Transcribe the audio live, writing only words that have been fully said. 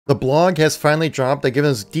The blog has finally dropped. They give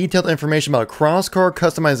us detailed information about cross-core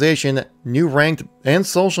customization, new ranked and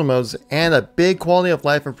social modes, and a big quality of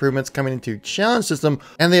life improvements coming into challenge system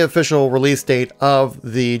and the official release date of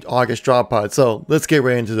the August drop pod. So let's get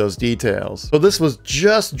right into those details. So this was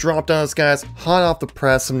just dropped on us, guys, hot off the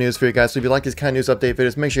press. Some news for you guys. So if you like these kind of news update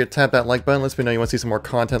videos, make sure you tap that like button. Let me know you want to see some more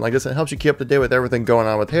content like this. It helps you keep up to date with everything going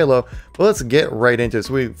on with Halo. But let's get right into it.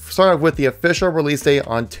 So we start off with the official release date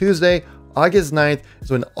on Tuesday, August 9th is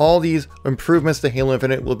when all these improvements to Halo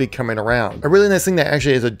Infinite will be coming around. A really nice thing that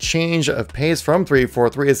actually is a change of pace from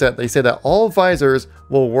 3.4.3 is that they say that all visors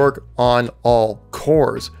will work on all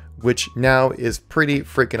cores, which now is pretty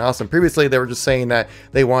freaking awesome. Previously, they were just saying that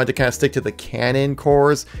they wanted to kind of stick to the canon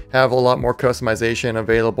cores, have a lot more customization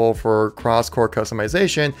available for cross-core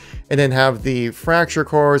customization, and then have the fracture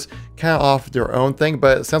cores kind of off their own thing.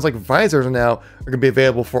 But it sounds like visors now are going to be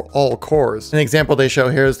available for all cores. An example they show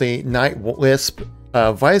here is the Night Wisp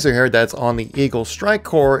visor here that's on the Eagle Strike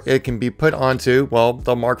core. It can be put onto, well,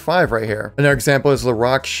 the Mark V right here. Another example is the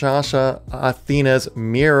Rakshasa Athena's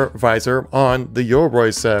mirror visor on the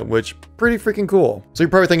Yoroi set, which pretty freaking cool. So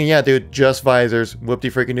you're probably thinking, yeah, dude, just visors,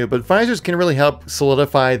 whoop-de freaking new. But visors can really help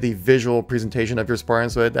solidify the visual presentation of your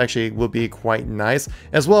Spartan, so it actually will be quite nice.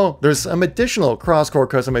 As well, there's some additional cross-core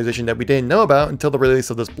customization that we didn't know about until the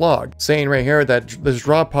release of this blog. Saying right here that this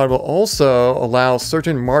drop pod will also allow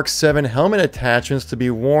certain Mark 7 helmet attachments to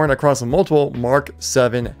be worn across multiple Mark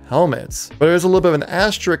 7 helmets. But there's a little bit of an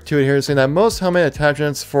asterisk to it here, saying that most helmet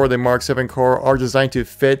attachments for the Mark 7 core are designed to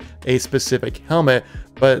fit a specific helmet,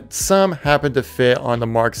 but some happen to fit on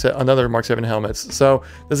the another Mark 7 helmets. So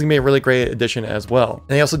this is gonna be a really great addition as well. And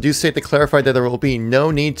they also do state to clarify that there will be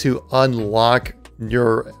no need to unlock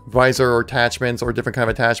your visor or attachments or different kind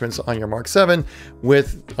of attachments on your Mark 7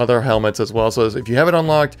 with other helmets as well. So if you have it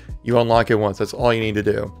unlocked, you unlock it once. That's all you need to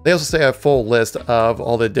do. They also say a full list of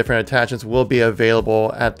all the different attachments will be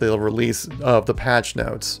available at the release of the patch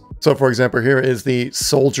notes. So for example, here is the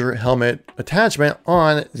soldier helmet attachment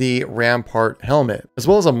on the Rampart helmet, as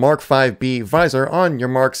well as a Mark 5B visor on your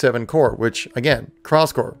Mark 7 core, which again,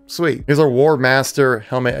 cross-core, sweet. Here's our War Master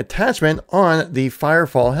helmet attachment on the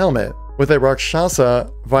Firefall helmet, with a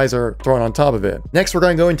Rakshasa visor thrown on top of it. Next, we're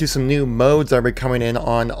going to go into some new modes that are coming in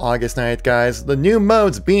on August 9th, guys. The new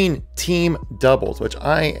modes being Team Doubles, which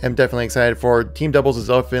I am definitely excited for. Team Doubles has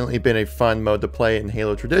definitely been a fun mode to play in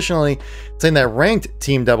Halo traditionally. Saying that Ranked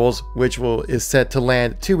Team Doubles, which is set to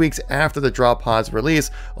land 2 weeks after the drop pod's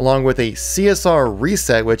release, along with a CSR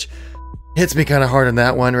reset, which hits me kind of hard on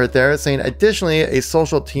that one right there. It's saying additionally, a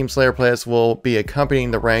social Team Slayer playlist will be accompanying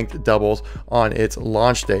the ranked doubles on its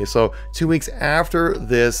launch day. So 2 weeks after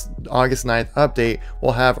this August 9th update,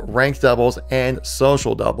 we'll have ranked doubles and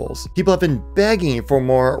social doubles. People have been begging for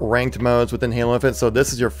more ranked modes within Halo Infinite, so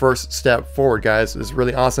this is your first step forward, guys. It's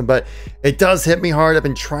really awesome, but it does hit me hard. I've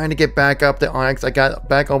been trying to get back up to Onyx. I got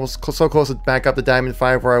back almost so close to back up to Diamond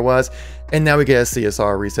 5 where I was. And now we get a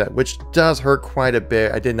CSR reset, which does hurt quite a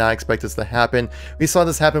bit. I did not expect this to happen. We saw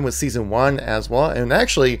this happen with Season 1 as well, and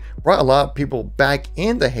actually brought a lot of people back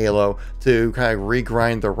into Halo to kind of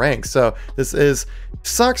regrind the ranks. So this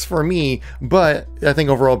sucks for me, but I think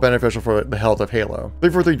overall beneficial for the health of Halo.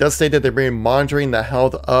 343 does state that they're been monitoring the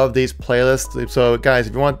health of these playlists. So guys,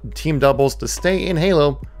 if you want Team Doubles to stay in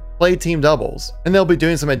Halo, play Team Doubles. And they'll be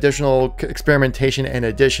doing some additional experimentation and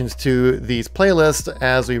additions to these playlists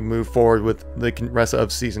as we move forward with the rest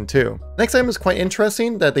of Season 2. Next item is quite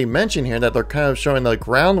interesting that they mention here that they're kind of showing the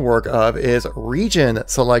groundwork of is region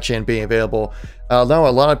selection being available. Now,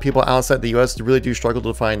 a lot of people outside the US really do struggle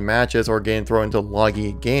to find matches or getting thrown into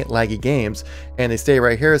laggy games. And they stay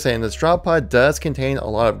right here saying this drop pod does contain a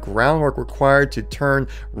lot of groundwork required to turn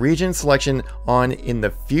region selection on in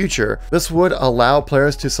the future. This would allow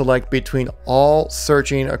players to select between all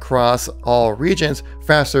searching across all regions,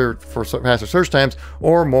 faster search times,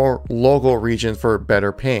 or more local regions for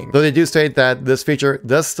better ping. Though they do state that this feature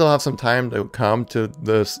does still have some time to come to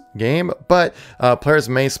this game, but players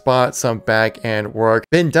may spot some back-end work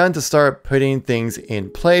been done to start putting things in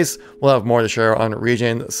place. We'll have more to share on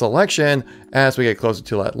region selection as we get closer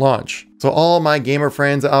to that launch. So all my gamer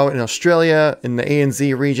friends out in Australia, in the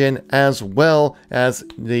ANZ region, as well as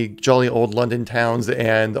the jolly old London towns,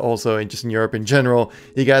 and also just in Europe in general,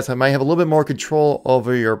 you guys might have a little bit more control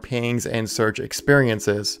over your pings and search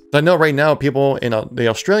experiences. So I know right now people in the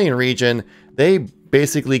Australian region, they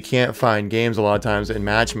basically can't find games a lot of times in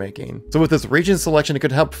matchmaking. So with this region selection, it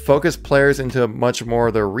could help focus players into much more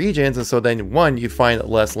of their regions, and so then 1, you find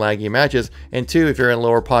less laggy matches, and 2, if you're in a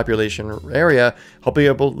lower population area, help you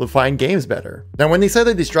able to find games better. Now when they said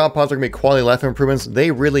that these drop pods are going to be quality life improvements, they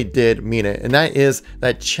really did mean it, and that is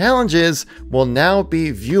that challenges will now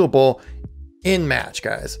be viewable in match,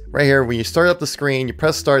 guys. Right here, when you start up the screen, you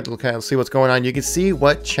press start to kind of see what's going on, you can see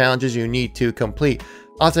what challenges you need to complete.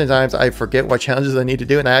 Oftentimes I forget what challenges I need to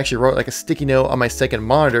do, and I actually wrote like a sticky note on my second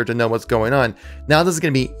monitor to know what's going on. Now this is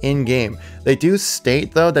going to be in-game. They do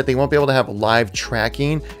state though that they won't be able to have live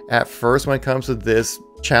tracking at first when it comes to this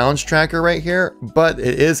challenge tracker right here, but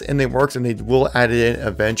it is in the works and they will add it in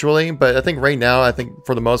eventually. But I think right now, I think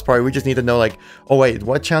for the most part, we just need to know like, oh wait,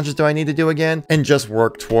 what challenges do I need to do again? And just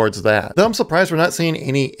work towards that. Though I'm surprised we're not seeing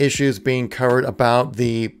any issues being covered about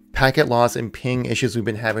the packet loss and ping issues we've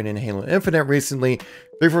been having in Halo Infinite recently.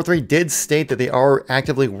 343 did state that they are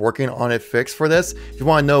actively working on a fix for this. If you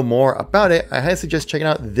want to know more about it, I highly suggest checking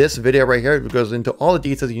out this video right here. It goes into all the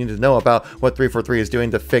details you need to know about what 343 is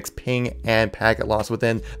doing to fix ping and packet loss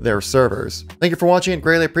within their servers. Thank you for watching.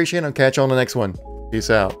 Greatly appreciate it. I'll catch you on the next one.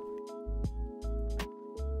 Peace out.